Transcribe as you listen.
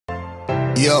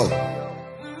Yo,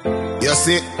 you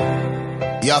see,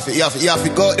 you have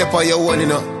to go out there for your own, you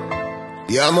know.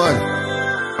 Yeah, man.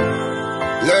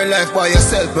 Learn life by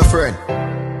yourself, my friend.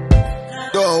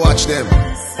 Don't watch them.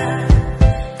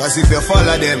 Cause if you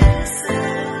follow them,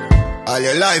 all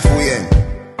your life will end.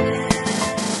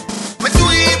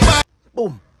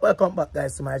 Boom. Welcome back,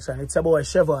 guys, to my channel. It's your boy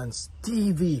Chevons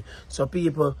TV. So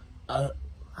people, a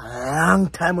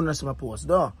long time on my post,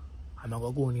 though. I'm not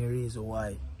gonna go in here reason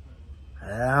why.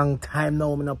 A long time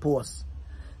now I'm not post.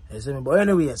 You see me? But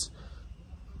anyways,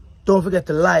 don't forget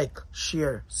to like,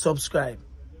 share, subscribe.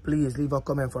 Please leave a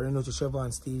comment for to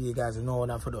Chevons TV, guys. You know what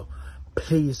I'm for though.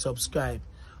 Please subscribe.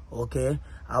 Okay?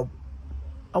 I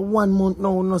 1 month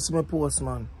now not see my post,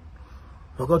 man.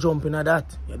 You go jump into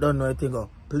that. You don't know anything go.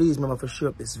 Please remember to share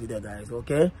this video, guys.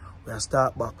 Okay? We'll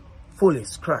start back. Fully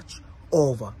scratch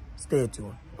over. Stay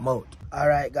tuned. I'm out.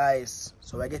 Alright, guys.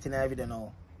 So we're getting a video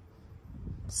now.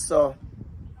 So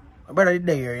my brother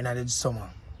did here in the summer,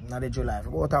 in the July,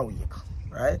 for about a week,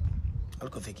 right? A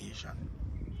little vacation.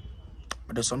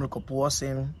 But there's some little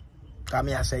posting. Come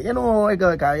here, I say, you know, my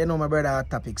brother had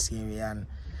topics here, and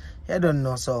you don't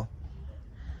know, so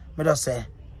I just say,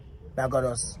 I got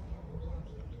us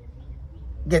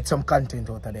get some content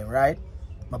out of them, right?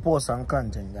 I post some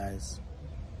content, guys.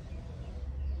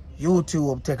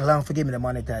 YouTube take long to give me the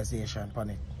monetization on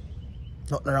it.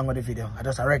 Nothing wrong with the video. I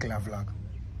just a regular vlog.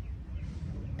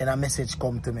 Then a message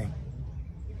come to me.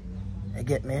 You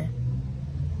get me?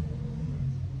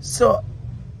 So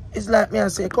it's like me I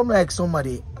say, come like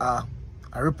somebody I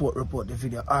report the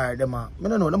video. Alright, them I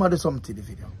don't know, them do something to the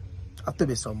video. Have to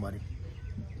be somebody.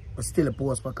 But still a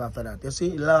post back after that. You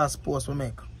see, last post we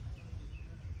make.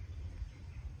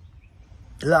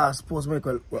 Last post we make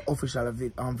a official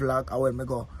vlog. I went me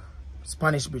go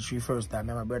Spanish Beach first time,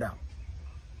 my brother.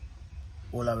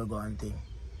 All I will go and think.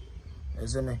 You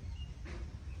see me?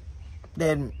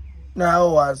 Then now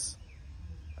was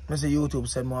Mr. YouTube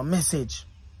send me a message.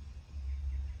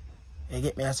 You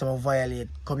get me as some violate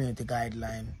community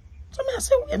guideline. So me I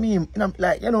say, what you mean?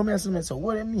 Like, you know me I say, so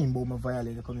what do you mean about me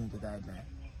violate the community guideline?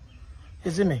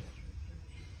 You see me?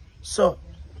 So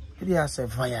if I say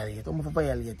violate, I'm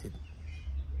violate it.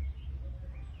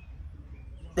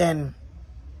 Then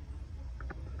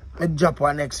I drop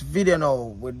our next video now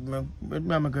with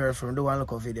my girlfriend. Do one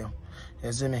look at video.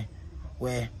 You see me?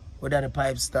 Where the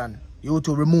pipe stand.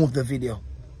 YouTube remove the video.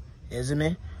 You see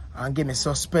me? And give me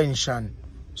suspension.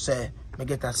 Say me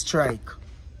get a strike.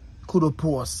 Could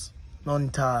post.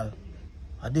 None tall.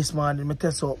 And this morning me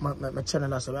test out my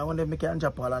channel. So I wonder if I can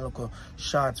drop all and look at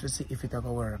shots to see if it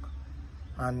will work.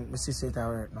 And we see it will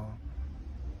work now.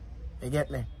 You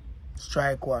get me?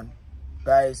 Strike one.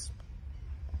 Guys,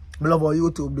 I love how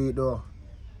YouTube do it though.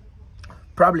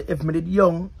 Probably if me did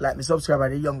young, like my subscriber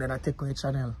did young, then I take on the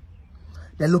channel.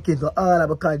 They look into all of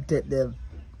the content them.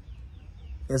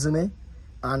 You see me?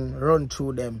 And run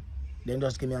through them. Then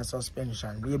just give me a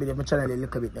suspension. Maybe if my channel a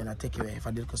little bit, then I take away if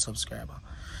I did a subscriber.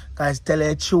 Guys, tell you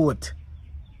the truth.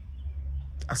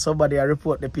 Somebody I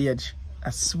report the page. I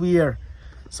swear.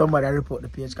 Somebody I report the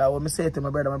page. Because when I say to my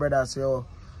brother say, oh,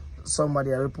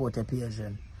 somebody I report the page.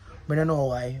 I don't know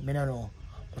why, I don't know.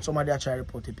 But somebody actually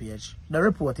report the page. They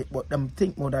report it, but them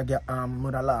think more that get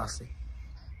more than last.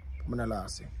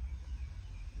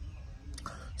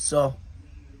 So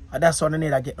that's why I need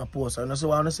to get no post. I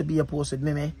so I want to be a post with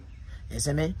me. You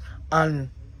see me? And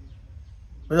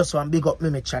I just want to big up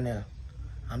me channel.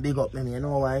 And big up me, you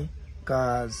know why?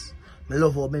 Because I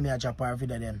love how me I drop our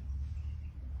video them.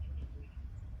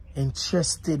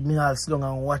 Interested me all sit down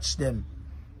and watch them.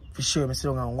 For sure, I sit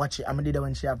down and watch it. I did that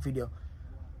when she have video.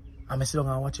 I sit down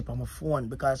and watch it on my phone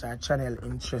because her channel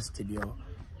interested, yo.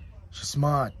 She's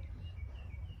smart.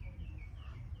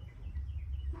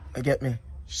 You get me?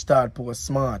 She start post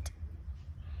smart.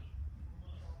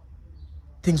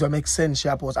 Things will make sense she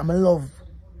post. I love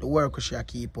the work she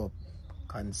keep up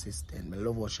consistent. I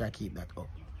love how she keep that up.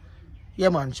 Yeah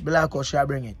man, she be like how she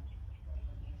bring it.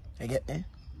 You get me?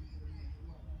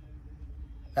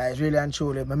 Like, it's really and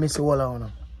truly, I miss the whole of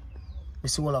her.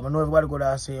 I know everybody go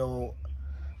there and say, oh,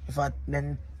 if I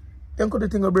then could the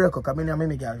thing will break up. I mean, I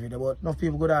make a video, but enough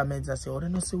people go there and say, oh, they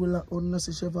don't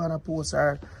see Chevons post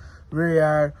or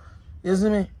rare. You see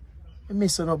me? I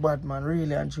miss no bad, man,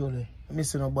 really and truly. I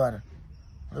miss no bad.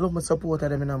 I love my support of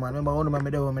them, you know, man. Remember, one of them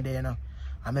there, you know.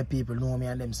 I make people know me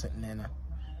and them sitting there, you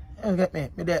know. You get me?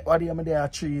 What do you there are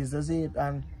trees, that's it.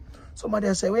 And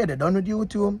somebody say, where they done with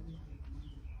YouTube?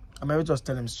 I may just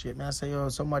tell them straight. I say, yo,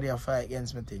 somebody a fight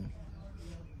against me thing.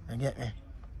 You get me?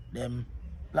 Them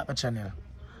black my channel.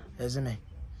 You see me?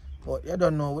 But you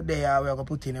don't know what they are, we're going to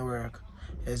put in the work.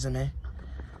 You see me?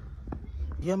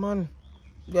 Yeah, man.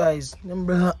 Guys, them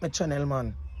block my channel,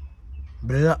 man.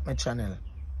 Block my channel.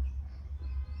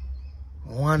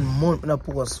 1 month I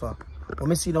post for.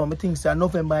 When I see now, I think say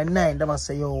November 9, they must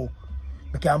say, yo,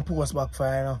 I can't post back for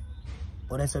you know.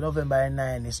 But they say November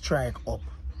 9 is strike up.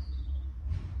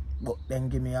 But then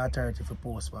give me authority for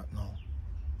post back now.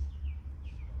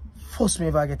 Force me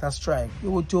if I get a strike.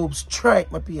 YouTube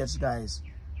strike my page, guys.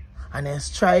 And then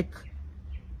strike,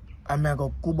 I'm going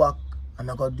to go back and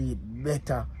I'm going to do it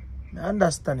better. I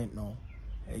understand it now.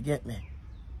 You get me?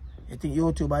 You think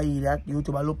YouTube I hear that?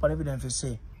 YouTube I look at evidence to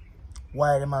say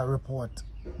why them I report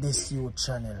this YouTube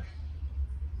channel.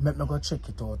 Make me go check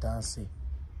it out and see.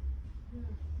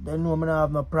 They know me not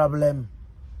have no problem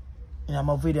in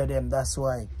my video them, that's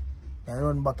why. They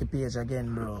run back the page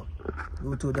again, bro.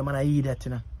 YouTube them and I hear that,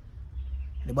 you know.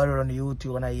 Anybody run the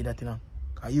YouTube and I hear that, you know.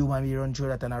 Cause you man be run through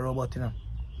that and a robot, you know.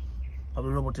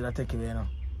 Probably robot that take away, you know.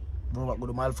 Robot go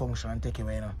to malfunction and take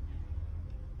away, you know.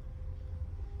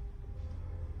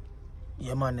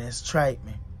 Yeah, man, they strike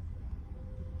me.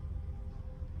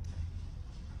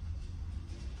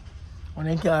 When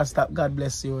you can't stop, God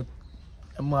bless you.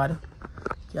 You're mad.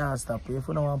 Can't stop. If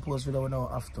you don't want to post video, we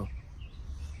don't have to.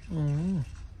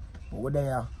 But what they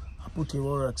are, I put your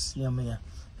works near me.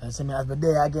 And see me as the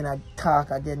day again, I talk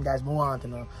again, guys. I want to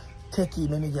know. Techie,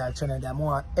 me girl channel. I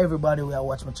want everybody who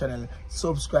watch my channel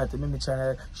subscribe to my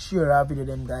channel, share our video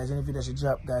them guys. Any video she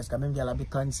drop, guys. Cause me girl I be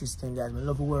consistent, guys. I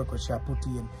love the work what she put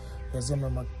in. You see me,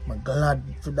 I'm glad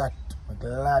for that. I'm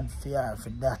glad for her for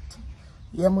that.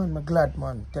 Yeah, man, I'm glad,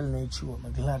 man. Telling you the truth,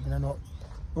 I'm glad. You know,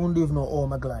 don't even know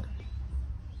how I'm glad.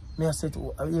 Me I said,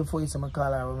 before you say my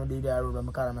call her, when I did that road,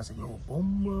 I call her and I said, yo,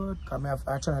 bombard. Because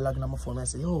I try to log in on my phone. I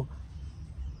said, yo,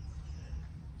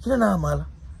 you know normal.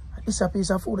 This a piece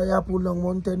of food that you put long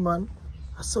mountain, man.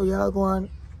 I saw you all go on.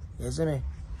 You see me?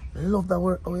 I love that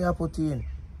work how you put in.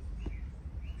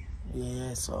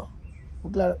 Yeah, so.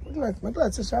 I'm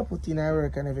glad to she put in her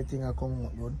work and everything I come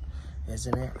out good. You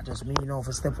see me? I just me you know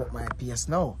for step up my pace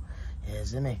now. You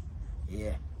see me?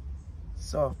 Yeah.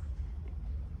 So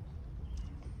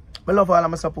I love all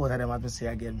of my support of them as I say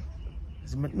again.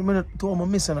 To all my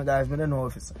missing guys, I don't know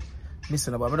if it's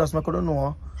missing but I just don't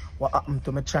know what happened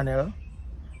to my channel.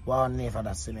 What never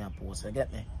that see me a post, you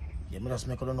get me? Yeah, I just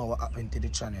don't know what happened to the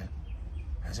channel.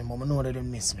 I say, Mama know they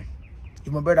didn't miss me.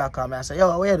 If my brother call me, I say,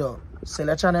 yo, where do? Sell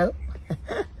a channel?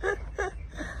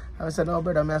 I said, no,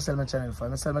 brother, I sell my channel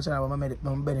for. I sell my channel, but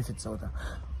my benefits out.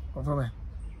 But for me,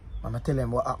 I'm tell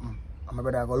him what happened. And my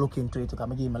brother go look into it,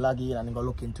 because I give him a login and he go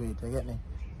look into it, you get me?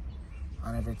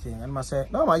 And everything. And I say,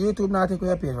 no, my YouTube not take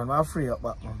your page, man. I'm free up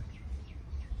back, man.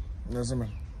 You see me?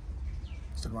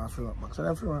 So I'm free up back. So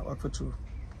I'm free up back for true.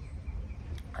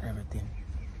 And everything.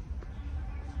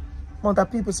 Amount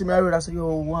of people see me already and say,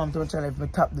 yo, want to channel if I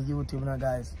tap the YouTube, you know,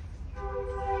 guys.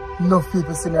 Enough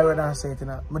people see me already and say it, you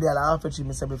know. But they're like, after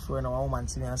me say before, you know, a woman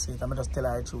see me and say it. I'm just tell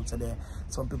her the truth today.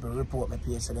 Some people report my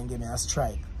page, so then give me a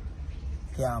strike.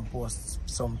 Can't post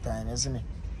sometime, you see me?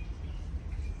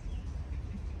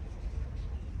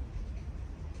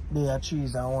 They are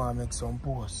choose and want to make some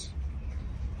posts.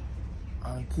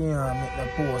 And can't make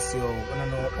the post, yo. I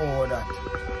don't know all that.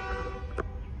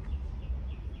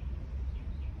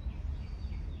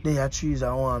 They are choose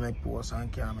and want to make posts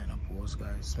and can't make no posts,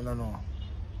 guys. I don't know.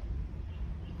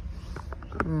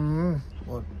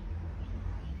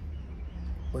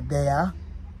 But there,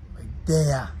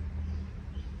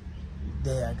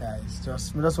 guys.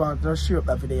 Just want to share up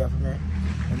that video for me.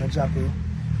 I'm happy.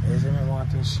 I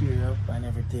want to share up and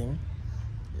everything.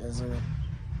 Yes,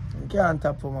 you can't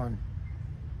tap for man.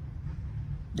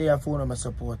 They are phone of my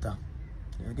supporter.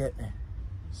 You get me?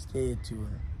 Stay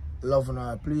tuned. Love and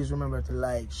all. Please remember to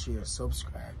like, share,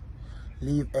 subscribe.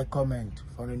 Leave a comment.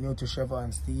 For the new to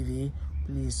Chevron's TV,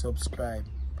 please subscribe.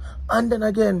 And then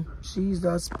again, she's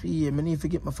the PM. I need to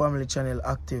get my family channel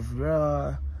active.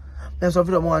 There's a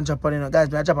video I want to drop on it.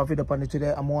 Guys, I drop a video on it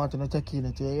today. I'm wanting to take in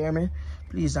it. You hear me?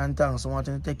 Please and thanks. I want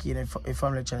to take in a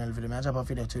family channel video. I drop a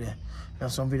video today. I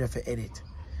have some video for edit.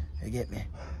 You get me?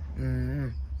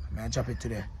 I drop it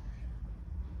today.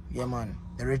 Yeah, man.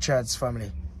 The Richards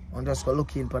family. I'm just go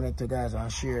look in on it to guys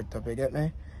and share it up. You get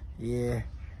me? Yeah.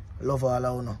 Love all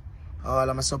of you. All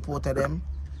of my support of them.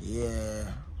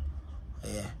 Yeah.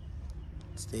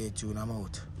 Stay tuned. I'm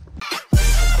out.